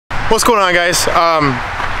What's going on, guys?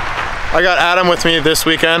 I got Adam with me this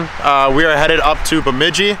weekend. We are headed up to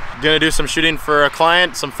Bemidji. Gonna do some shooting for a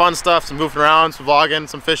client, some fun stuff, some goofing around, some vlogging,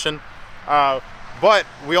 some fishing. But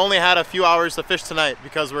we only had a few hours to fish tonight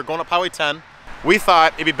because we're going up Highway 10. We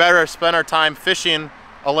thought it'd be better to spend our time fishing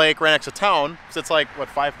a lake right next to town, because it's like, what,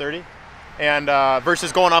 5:30? And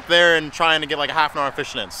versus going up there and trying to get like a half an hour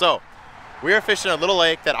fishing in. So we are fishing a little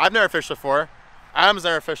lake that I've never fished before, Adam's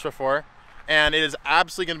never fished before, and it is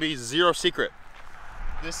absolutely gonna be zero secret.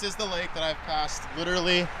 This is the lake that I've passed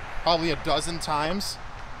literally probably a dozen times.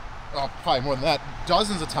 Oh, probably more than that,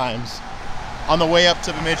 dozens of times on the way up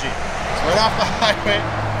to Bemidji. It's right off the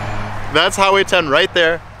highway. That's Highway 10 right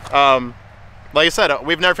there. Like I said,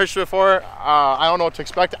 we've never fished before. I don't know what to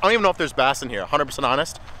expect. I don't even know if there's bass in here, 100%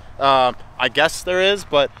 honest. I guess there is,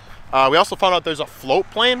 but we also found out there's a float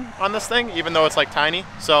plane on this thing, even though it's like tiny.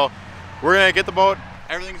 So we're gonna get the boat.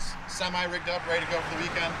 Everything's semi-rigged up, ready to go for the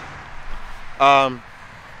weekend.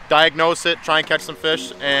 Diagnose it, try and catch some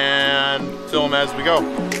fish, and film as we go.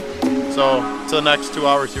 So to the next 2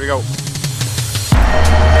 hours, here we go.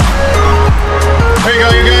 There you go,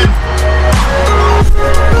 you're good.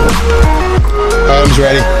 Adam's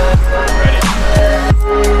ready. Ready.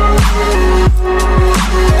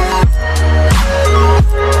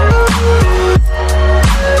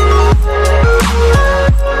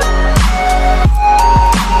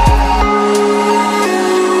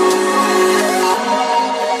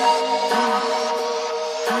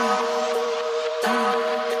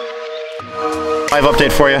 5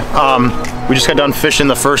 update for you. We just got done fishing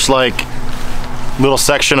the first like little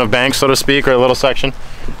section of bank, so to speak, or a little section.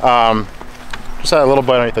 Just had a little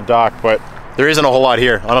bite underneath the dock, but there isn't a whole lot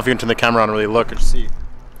here. I don't know if you can turn the camera on and really look or see.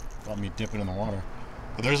 Let me dip it in the water.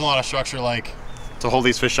 But there's a lot of structure like to hold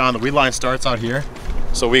these fish on. The weed line starts out here,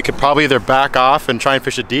 so we could probably either back off and try and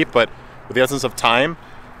fish it deep, but with the essence of time,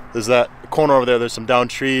 there's that corner over there, there's some down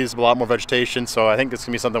trees, a lot more vegetation, so I think it's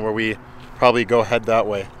gonna be something where we probably go head that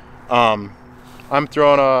way. I'm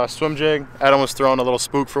throwing a swim jig. Adam was throwing a little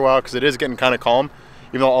spook for a while because it is getting kind of calm.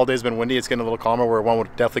 Even though all day's been windy, it's getting a little calmer where one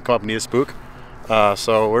would definitely come up and need a spook.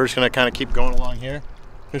 So we're just gonna kind of keep going along here,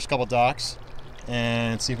 fish a couple docks,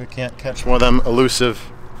 and see if we can't catch one of them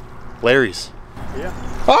elusive Larrys. Yeah.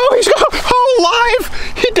 Oh, he's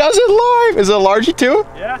live! He does it live! Is it a largie too?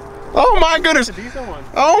 Yeah. Oh my goodness! It's a decent one.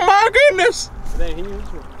 Oh my goodness!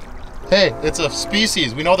 Hey, it's a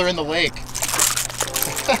species. We know they're in the lake.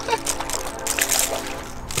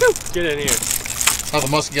 Get in here. That's how the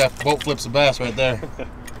musky boat flips a bass right there.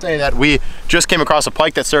 Say that we just came across a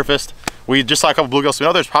pike that surfaced. We just saw a couple bluegills. So we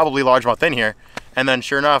know there's probably largemouth in here. And then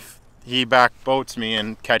sure enough, he back boats me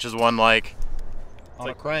and catches one like on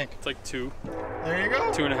a crank. It's like 2. There you go.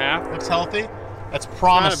 2.5. Looks healthy. That's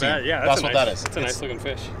promising. Not bad. Yeah, that's what that is. It's a nice looking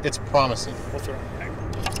fish. It's promising. We'll throw it back.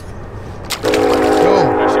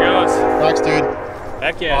 Boom. There she goes. Thanks, dude.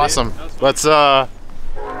 Heck yeah. Awesome. Let's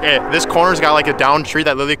yeah, this corner's got like a down tree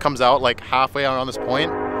that literally comes out like halfway around this point.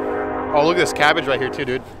 Oh, look at this cabbage right here too,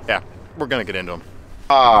 dude. Yeah, we're gonna get into them.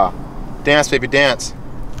 Dance, baby, dance.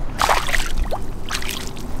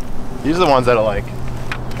 These are the ones that are like,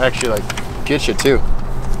 actually like, get you too.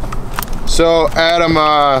 So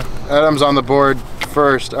Adam's on the board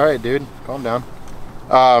first. All right, dude, calm down.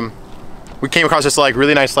 We came across this like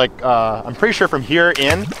really nice, like I'm pretty sure from here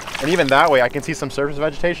in, and even that way I can see some surface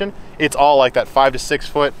vegetation. It's all like that 5 to 6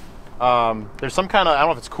 foot. There's some kind of, I don't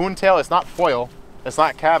know if it's coontail, it's not foil, it's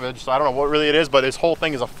not cabbage, so I don't know what really it is, but this whole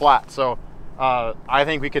thing is a flat. So I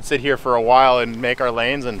think we could sit here for a while and make our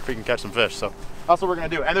lanes and freaking catch some fish. So that's what we're gonna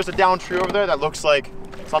do. And there's a down tree over there that looks like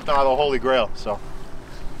something out of the Holy Grail. So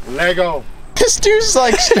Lego. This dude's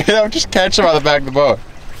like straight up just catch him on the back of the boat.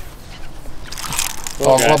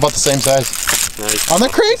 Oh, okay. About the same size. Nice. On the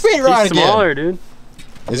crankbait rod again. He's smaller, dude.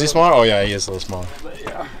 Is he smaller? Oh yeah, he is a little smaller.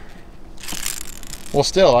 Yeah. Well,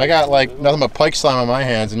 still, I got like nothing but pike slime on my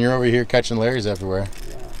hands, and you're over here catching Larrys everywhere.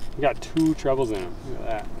 Yeah. We got 2 trebles in him. Look at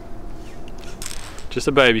that. Just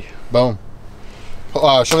a baby. Boom. Show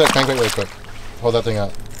me that crankbait really quick. Hold that thing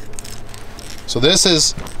up. So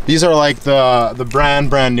these are like the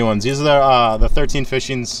brand new ones. These are the 13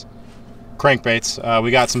 Fishings crankbaits. We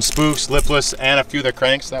got some spooks, lipless, and a few of the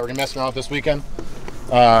cranks that we're gonna mess around with this weekend.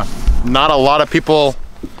 Not a lot of people,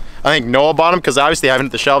 I think, know about them because obviously they haven't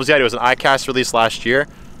hit the shelves yet. It was an iCast release last year.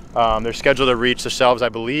 They're scheduled to reach the shelves, I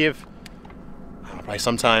believe, probably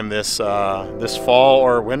sometime this fall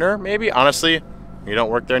or winter, maybe. Honestly, you don't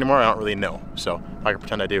work there anymore, I don't really know. So I can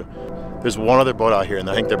pretend I do. There's one other boat out here, and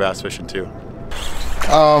I think they're bass fishing too.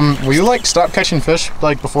 Will you like stop catching fish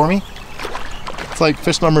like before me? It's like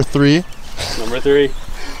fish number 3. Number 3.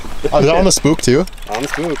 Oh, is that on the spook too? On the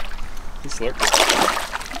spook. He's lurking.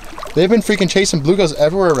 They've been freaking chasing bluegills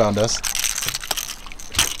everywhere around us.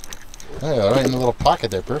 Oh, yeah, right in the little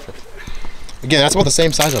pocket there, perfect. Again, that's about the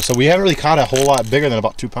same size though, so we haven't really caught a whole lot bigger than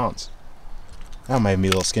about 2 pounds. That might be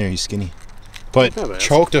a little skinnier, he's skinny. But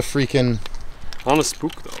choked a freaking... On a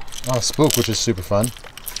spook though. On a spook, which is super fun.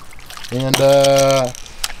 And there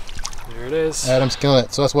it is. Adam's killing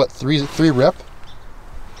it. So that's what, three rip?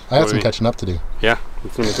 I got some catching up to do. Yeah,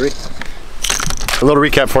 it's number 3. A little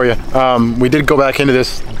recap for you. We did go back into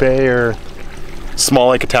this bay or small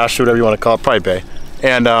lake attached to whatever you want to call it, probably bay.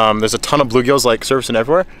 And there's a ton of bluegills like surfacing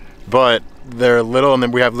everywhere, but they're little, and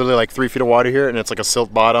then we have literally like 3 feet of water here, and it's like a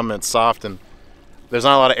silt bottom, and it's soft, and there's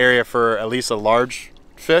not a lot of area for at least a large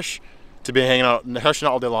fish to be hanging out, especially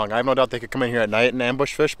not all day long. I have no doubt they could come in here at night and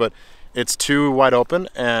ambush fish, but it's too wide open,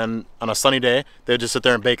 and on a sunny day, they just sit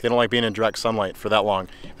there and bake. They don't like being in direct sunlight for that long.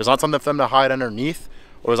 There's not something for them to hide underneath,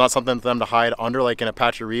 or there's not something for them to hide under, like in a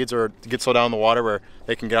patch of reeds, or to get so down in the water where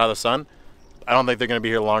they can get out of the sun. I don't think they're going to be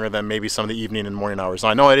here longer than maybe some of the evening and morning hours. Now,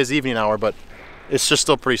 I know it is evening hour, but it's just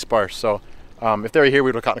still pretty sparse. So if they were here, we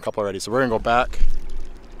would have caught a couple already. So we're going to go back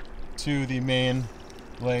to the main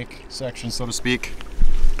lake section, so to speak,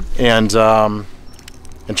 and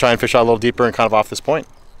try and fish out a little deeper and kind of off this point.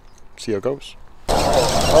 See how it goes.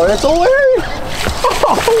 Oh, it's a Larry!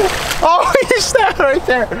 Oh, he's standing right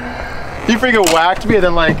there. He freaking whacked me, and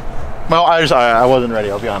then like, well, I wasn't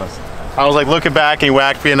ready, I'll be honest. I was like looking back, and he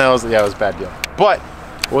whacked me, and it was a bad deal. But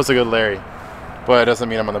it was a good Larry. But it doesn't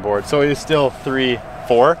mean I'm on the board. So he's still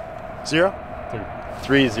 3-4-0?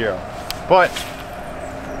 3-0. But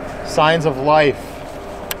signs of life.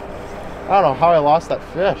 I don't know how I lost that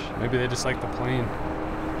fish. Maybe they just like the plane.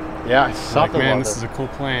 Yeah, something like, man, about this is a cool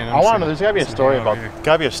plane. I want to know. There's gotta be a story about.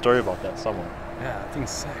 Gotta be a story about that somewhere. Yeah, that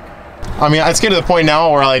thing's sick. I mean, it's getting to the point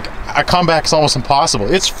now where like a comeback is almost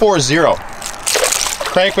impossible. It's 4-0.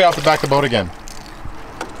 Crank me off the back of the boat again.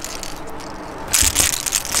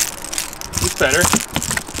 It's better.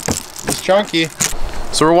 It's chunky.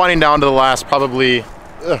 So we're winding down to the last probably,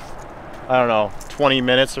 I don't know, 20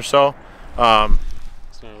 minutes or so.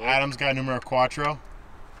 Adam's got numero quattro.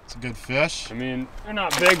 It's a good fish. I mean, they're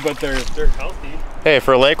not big, but they're healthy. Hey,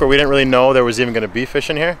 for a lake where we didn't really know there was even going to be fish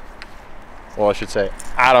in here, well, I should say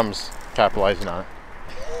Adam's capitalizing on it.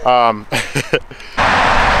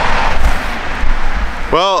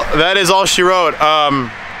 Well, that is all she wrote.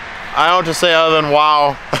 I don't have to say other than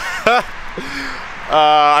wow.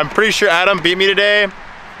 I'm pretty sure Adam beat me today.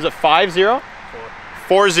 Is it 5-0?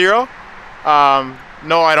 4-0?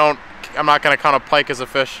 No, I don't. I'm not going to count a pike as a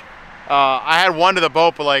fish. I had one to the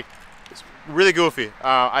boat, but like, it's really goofy.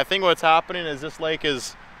 I think what's happening is this lake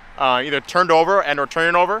is either turned over and or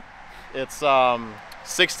turning over. It's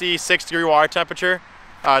 66 degree water temperature.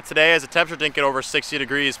 Today, as the temperature didn't get over 60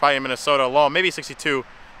 degrees, probably in Minnesota alone, maybe 62.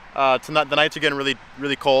 Tonight, the nights are getting really,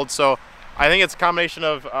 really cold. So I think it's a combination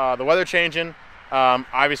of the weather changing.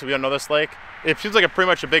 Obviously, we don't know this lake. It seems like pretty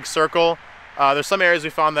much a big circle. There's some areas we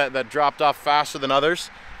found that dropped off faster than others.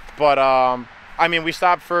 But I mean, we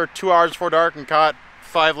stopped for 2 hours before dark and caught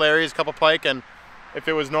 5 Larrys, a couple pike, and if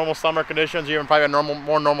it was normal summer conditions, or even probably a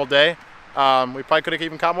more normal day, we probably could have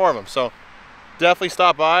even caught more of them. So definitely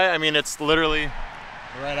stop by. I mean, it's literally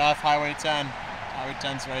right off Highway 10. Highway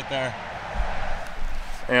 10's right there.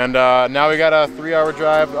 And now we got a 3-hour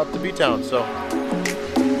drive up to B-Town, so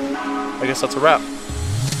I guess that's a wrap. We'll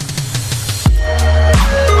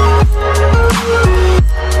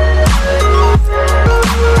be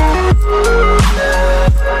right back.